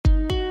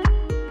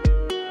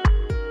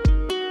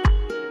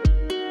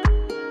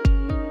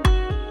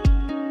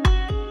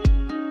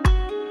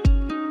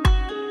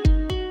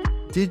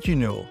Did you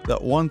know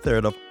that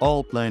 1/3 of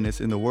all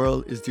blindness in the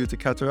world is due to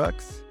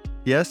cataracts?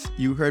 Yes,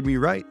 you heard me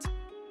right.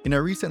 In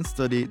a recent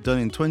study done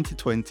in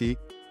 2020,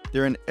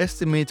 there are an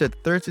estimated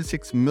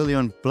 36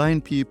 million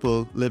blind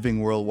people living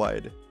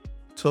worldwide,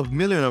 12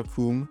 million of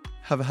whom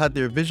have had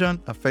their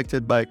vision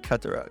affected by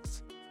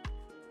cataracts.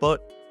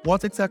 But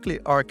what exactly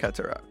are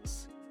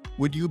cataracts?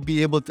 Would you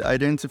be able to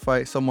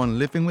identify someone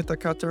living with a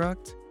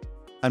cataract?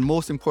 And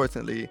most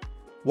importantly,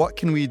 what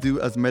can we do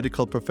as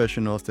medical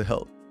professionals to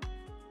help?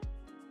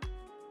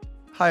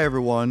 Hi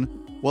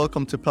everyone,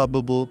 welcome to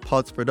Palpable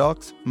Pods for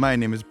Docs. My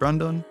name is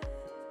Brandon.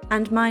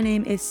 And my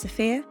name is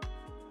Sophia.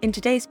 In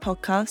today's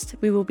podcast,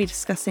 we will be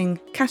discussing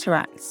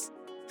cataracts.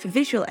 For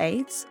visual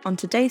aids on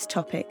today's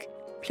topic,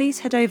 please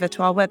head over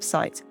to our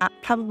website at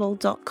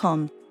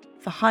palpable.com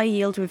for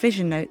high-yield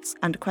revision notes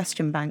and a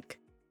question bank.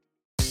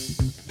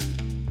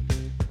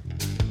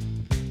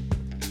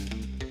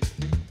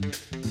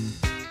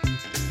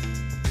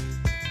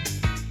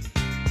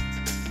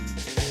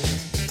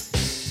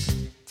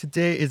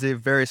 Today is a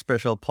very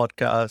special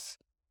podcast,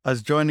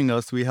 as joining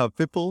us we have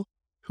Vipul,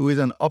 who is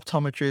an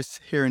optometrist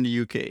here in the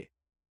UK.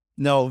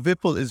 Now,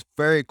 Vipul is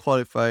very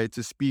qualified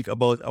to speak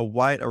about a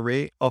wide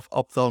array of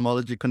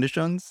ophthalmology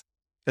conditions,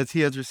 as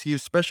he has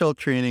received special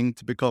training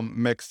to become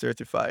MEX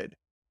certified.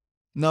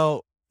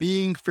 Now,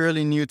 being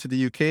fairly new to the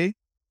UK,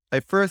 I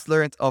first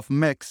learned of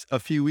MEX a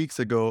few weeks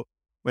ago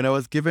when I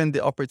was given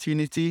the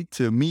opportunity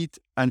to meet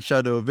and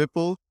shadow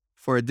Vipul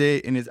for a day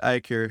in his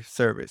eye care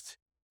service.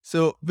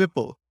 So,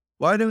 Vipul,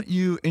 why don't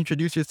you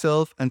introduce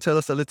yourself and tell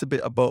us a little bit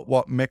about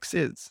what MEX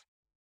is?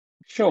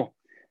 Sure.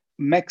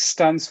 MEX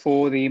stands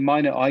for the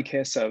Minor Eye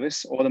Care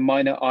Service, or the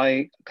Minor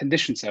Eye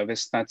Condition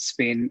Service, that's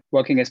been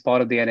working as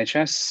part of the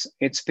NHS.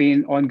 It's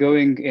been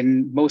ongoing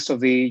in most of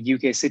the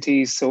UK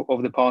cities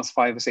over the past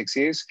 5 or 6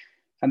 years.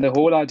 And the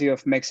whole idea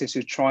of MEX is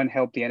to try and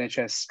help the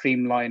NHS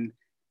streamline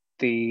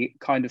the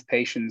kind of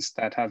patients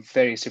that have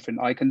various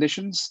different eye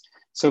conditions.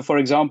 So, for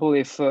example,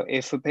 if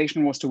a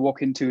patient was to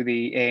walk into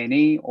the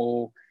A&E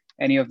or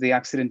any of the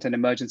accident and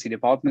emergency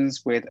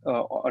departments with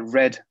a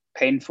red,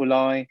 painful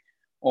eye,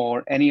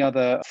 or any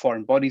other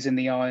foreign bodies in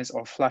the eyes,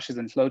 or flashes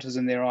and floaters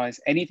in their eyes,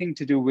 anything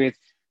to do with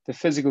the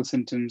physical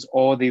symptoms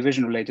or the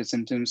vision-related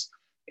symptoms,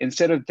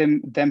 instead of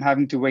them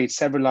having to wait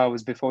several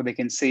hours before they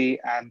can see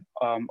an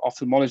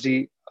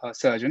ophthalmology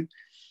surgeon,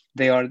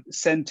 they are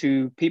sent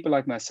to people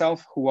like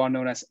myself, who are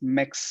known as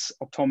MEX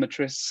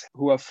optometrists,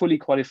 who are fully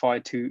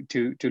qualified to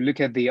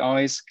look at the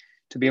eyes,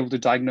 to be able to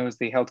diagnose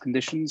the health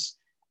conditions.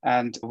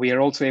 And we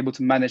are also able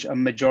to manage a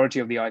majority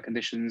of the eye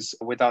conditions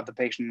without the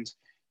patient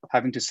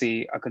having to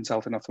see a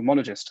consultant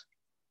ophthalmologist.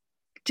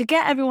 To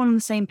get everyone on the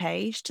same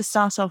page, to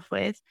start off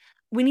with,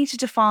 we need to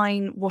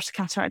define what a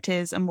cataract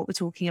is and what we're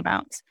talking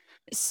about.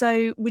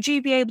 So would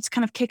you be able to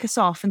kind of kick us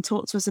off and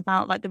talk to us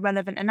about the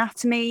relevant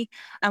anatomy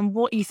and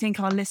what you think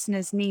our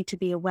listeners need to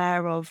be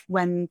aware of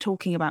when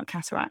talking about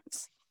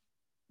cataracts?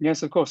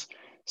 Yes, of course.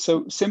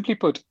 So simply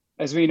put,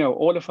 as we know,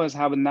 all of us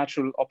have a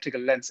natural optical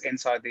lens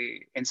inside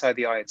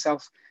the eye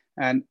itself.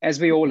 And as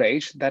we all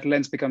age, that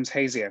lens becomes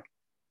hazier.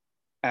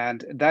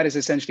 And that is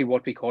essentially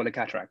what we call a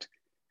cataract.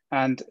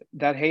 And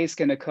that haze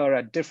can occur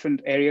at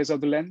different areas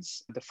of the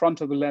lens, the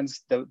front of the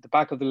lens, the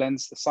back of the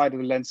lens, the side of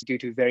the lens, due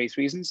to various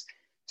reasons.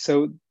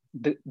 So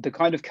the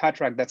kind of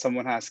cataract that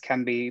someone has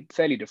can be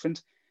fairly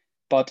different,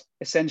 but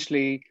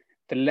essentially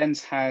the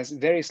lens has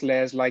various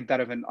layers like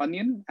that of an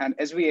onion. And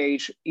as we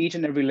age, each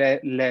and every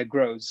layer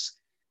grows.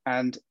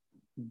 And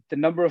the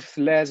number of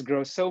layers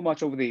grows so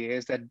much over the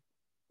years that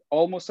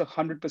almost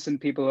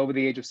 100% people over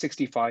the age of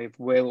 65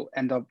 will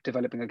end up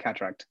developing a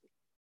cataract.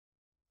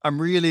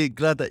 I'm really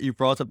glad that you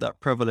brought up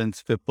that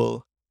prevalence,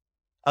 Vipul.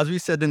 As we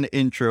said in the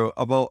intro,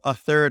 about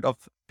 1/3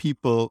 of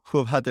people who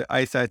have had their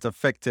eyesight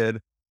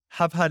affected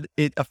have had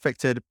it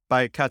affected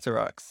by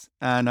cataracts.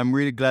 And I'm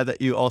really glad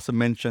that you also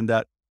mentioned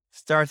that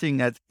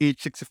starting at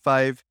age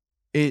 65,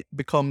 it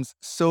becomes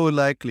so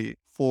likely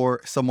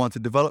for someone to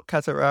develop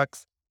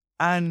cataracts,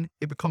 and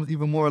it becomes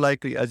even more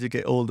likely as you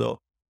get older.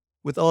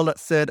 With all that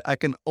said, I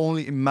can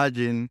only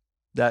imagine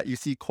that you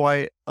see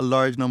quite a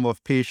large number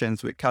of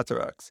patients with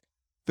cataracts.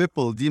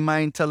 Vipul, do you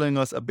mind telling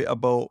us a bit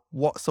about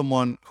what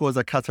someone who has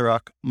a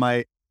cataract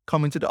might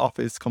come into the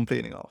office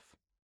complaining of?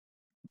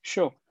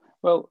 Sure.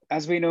 Well,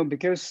 as we know,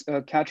 because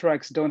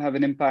cataracts don't have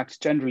an impact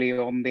generally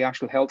on the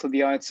actual health of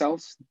the eye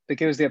itself,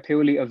 because they're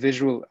purely a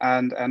visual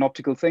and an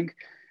optical thing,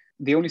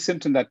 the only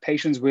symptom that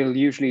patients will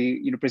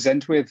usually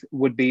present with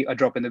would be a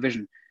drop in the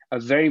vision, a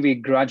very, very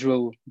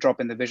gradual drop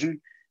in the vision.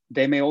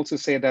 They may also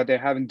say that they're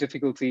having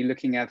difficulty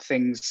looking at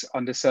things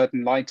under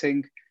certain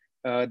lighting.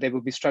 They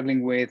will be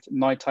struggling with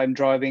nighttime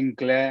driving,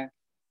 glare,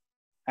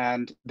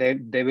 and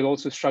they will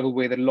also struggle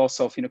with a loss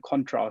of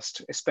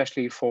contrast,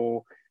 especially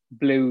for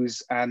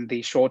blues and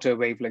the shorter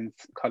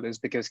wavelength colors,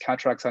 because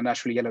cataracts are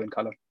naturally yellow in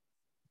color.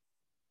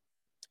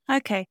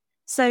 Okay,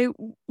 so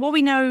what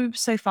we know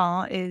so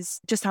far is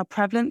just how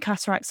prevalent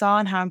cataracts are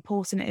and how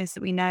important it is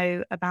that we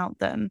know about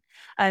them.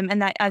 And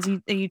that, as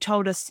you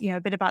told us, a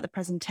bit about the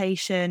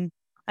presentation,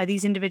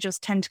 these individuals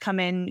tend to come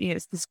in,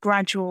 it's this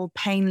gradual,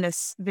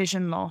 painless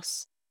vision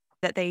loss.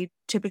 that they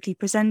typically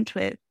present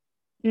with.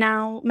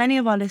 Now, many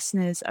of our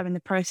listeners are in the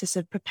process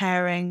of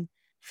preparing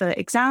for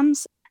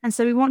exams, and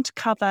so we want to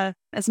cover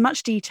as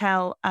much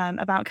detail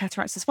about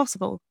cataracts as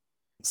possible.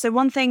 So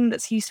one thing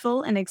that's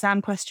useful in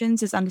exam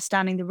questions is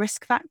understanding the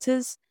risk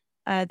factors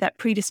that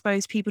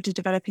predispose people to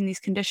developing these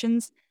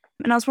conditions.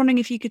 And I was wondering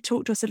if you could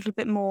talk to us a little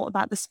bit more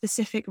about the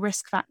specific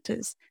risk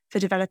factors for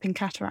developing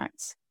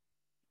cataracts.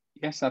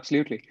 Yes,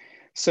 absolutely.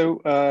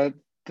 So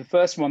the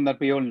first one that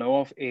we all know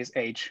of is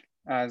age.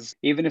 As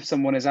even if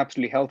someone is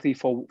absolutely healthy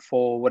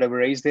for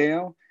whatever age they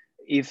are,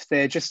 if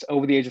they're just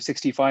over the age of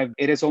 65,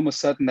 it is almost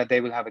certain that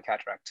they will have a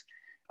cataract.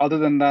 Other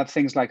than that,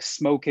 things like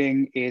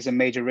smoking is a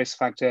major risk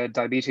factor.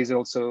 Diabetes is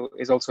also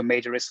a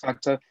major risk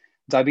factor.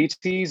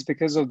 Diabetes,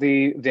 because of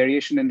the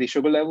variation in the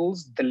sugar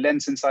levels, the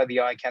lens inside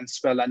the eye can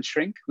swell and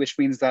shrink, which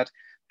means that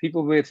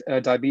people with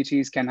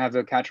diabetes can have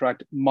a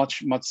cataract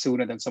much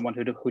sooner than someone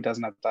who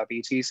doesn't have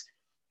diabetes.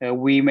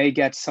 We may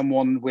get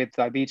someone with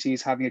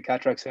diabetes having a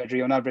cataract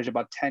surgery on average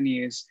about 10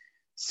 years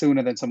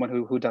sooner than someone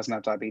who doesn't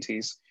have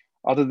diabetes.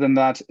 Other than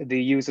that, the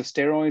use of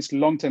steroids,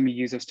 long-term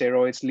use of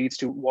steroids leads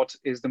to what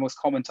is the most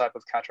common type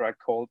of cataract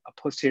called a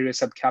posterior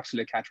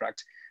subcapsular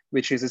cataract,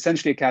 which is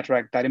essentially a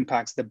cataract that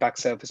impacts the back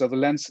surface of the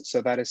lens.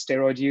 So that is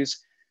steroid use.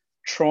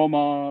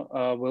 Trauma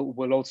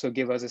will also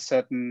give us a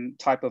certain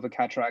type of a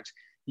cataract.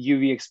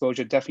 UV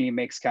exposure definitely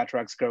makes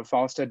cataracts grow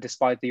faster,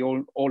 despite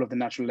all of the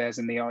natural layers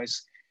in the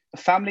eyes.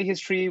 Family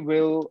history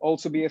will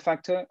also be a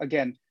factor.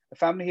 Again, a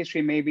family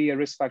history may be a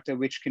risk factor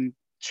which can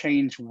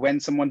change when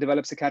someone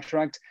develops a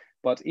cataract,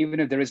 but even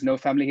if there is no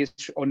family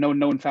history or no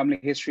known family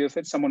history of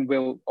it, someone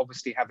will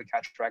obviously have a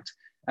cataract.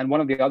 And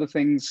one of the other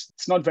things,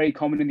 it's not very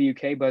common in the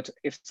UK, but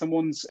if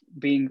someone's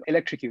being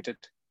electrocuted,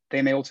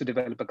 they may also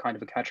develop a kind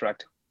of a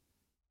cataract.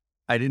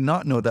 I did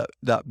not know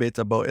that bit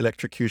about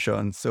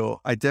electrocution,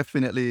 so I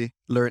definitely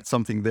learned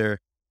something there.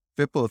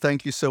 Vipul,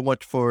 thank you so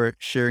much for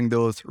sharing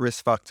those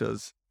risk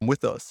factors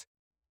with us.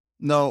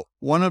 Now,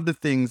 one of the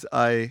things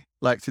I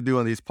like to do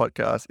on these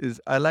podcasts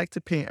is I like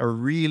to paint a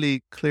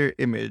really clear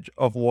image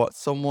of what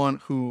someone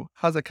who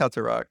has a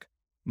cataract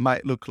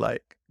might look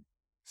like.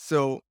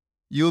 So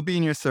you'll be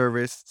in your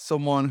service,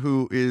 someone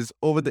who is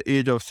over the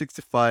age of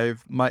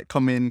 65 might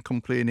come in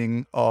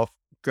complaining of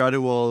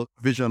gradual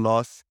vision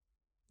loss.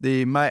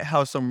 They might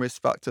have some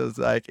risk factors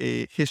like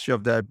a history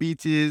of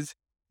diabetes.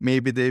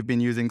 Maybe they've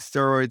been using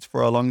steroids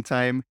for a long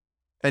time.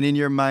 And in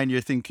your mind, you're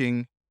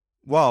thinking,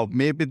 wow,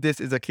 maybe this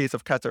is a case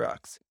of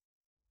cataracts.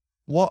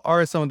 What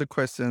are some of the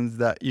questions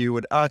that you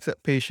would ask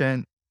that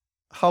patient?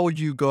 How would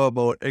you go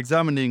about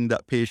examining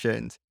that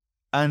patient?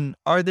 And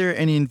are there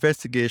any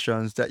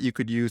investigations that you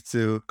could use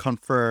to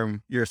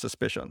confirm your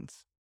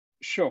suspicions?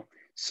 Sure.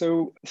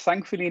 So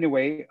thankfully, in a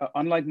way,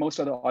 unlike most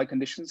other eye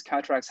conditions,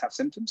 cataracts have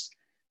symptoms.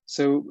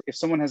 So if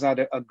someone has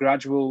had a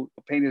gradual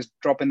painless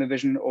drop in the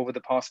vision over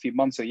the past few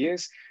months or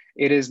years,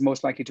 it is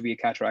most likely to be a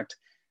cataract.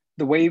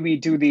 The way we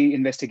do the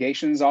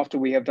investigations after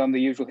we have done the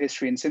usual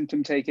history and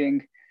symptom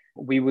taking,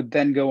 we would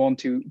then go on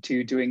to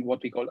doing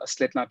what we call a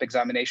slit lamp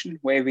examination,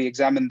 where we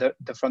examine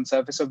the front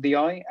surface of the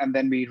eye, and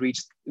then we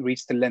reach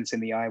the lens in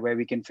the eye, where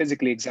we can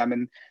physically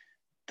examine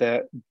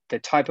the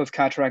type of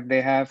cataract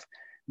they have,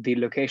 the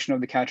location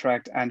of the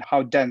cataract, and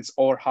how dense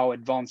or how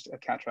advanced a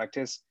cataract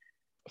is.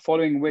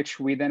 Following which,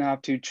 we then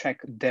have to check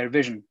their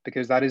vision,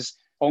 because that is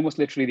almost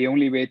literally the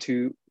only way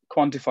to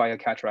quantify a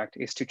cataract,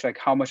 is to check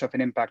how much of an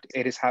impact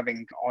it is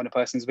having on a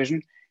person's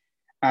vision.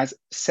 As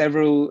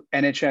several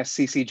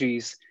NHS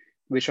CCGs,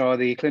 which are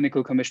the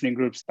clinical commissioning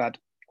groups that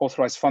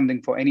authorize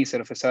funding for any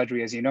sort of a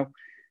surgery, as you know,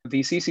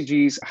 the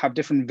CCGs have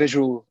different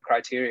visual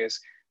criteria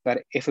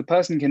that if a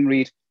person can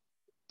read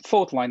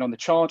fourth line on the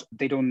chart,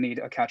 they don't need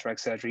a cataract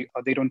surgery,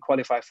 or they don't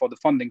qualify for the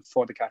funding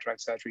for the cataract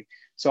surgery.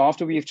 So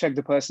after we've checked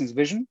the person's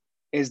vision,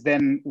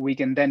 we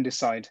can then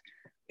decide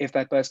if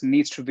that person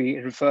needs to be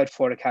referred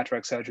for a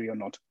cataract surgery or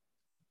not.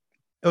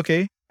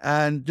 Okay,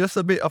 and just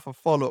a bit of a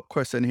follow-up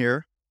question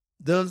here.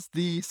 Does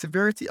the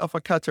severity of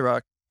a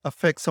cataract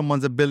affect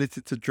someone's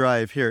ability to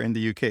drive here in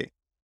the UK?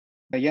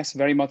 Yes,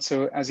 very much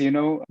so. As you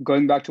know,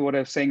 going back to what I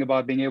was saying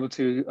about being able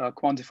to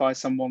quantify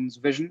someone's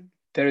vision,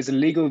 there is a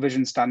legal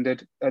vision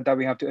standard that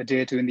we have to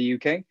adhere to in the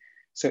UK.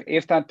 So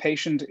if that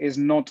patient is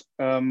not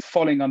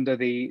falling under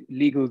the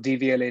legal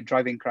DVLA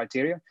driving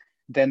criteria,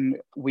 then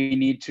we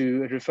need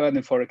to refer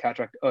them for a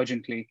cataract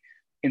urgently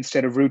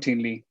instead of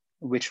routinely,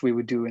 which we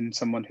would do in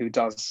someone who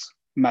does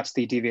match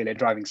the DVLA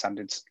driving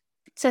standards.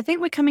 So I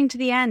think we're coming to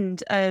the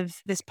end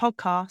of this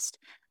podcast,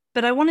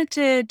 but I wanted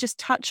to just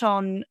touch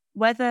on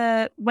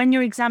whether when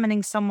you're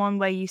examining someone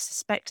where you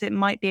suspect it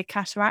might be a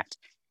cataract,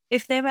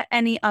 if there are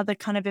any other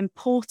kind of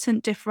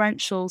important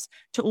differentials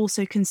to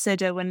also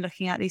consider when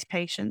looking at these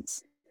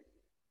patients.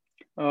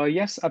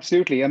 Yes,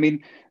 absolutely. I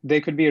mean, there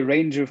could be a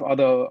range of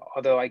other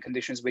eye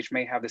conditions which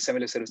may have the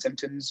similar sort of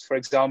symptoms. For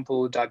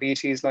example,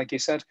 diabetes, like you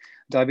said,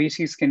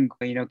 diabetes can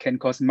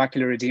cause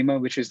macular edema,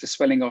 which is the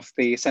swelling of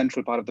the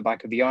central part of the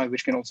back of the eye,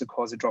 which can also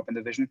cause a drop in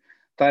the vision.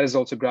 That is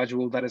also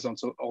gradual. That is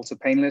also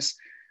painless.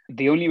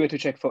 The only way to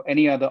check for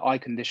any other eye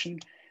condition,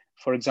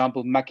 for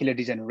example, macular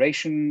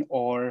degeneration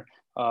or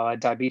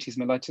diabetes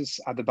mellitus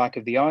at the back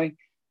of the eye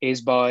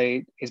is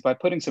by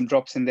putting some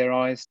drops in their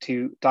eyes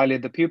to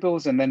dilate the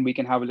pupils, and then we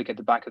can have a look at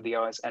the back of the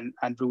eyes and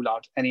rule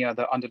out any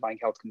other underlying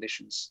health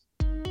conditions.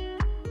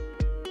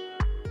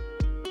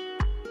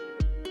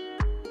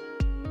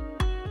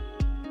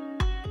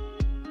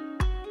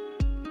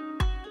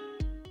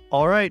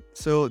 All right,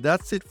 so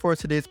that's it for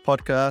today's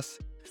podcast.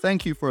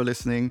 Thank you for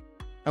listening,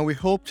 and we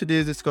hope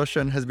today's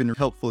discussion has been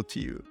helpful to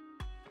you.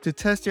 To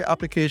test your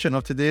application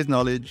of today's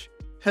knowledge,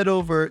 head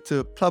over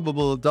to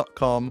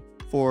Plabable.com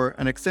for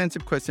an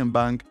extensive question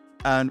bank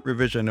and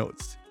revision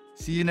notes.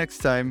 See you next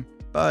time.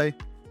 Bye.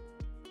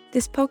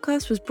 This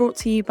podcast was brought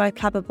to you by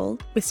Plabable,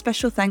 with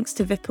special thanks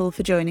to Vipul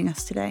for joining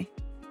us today.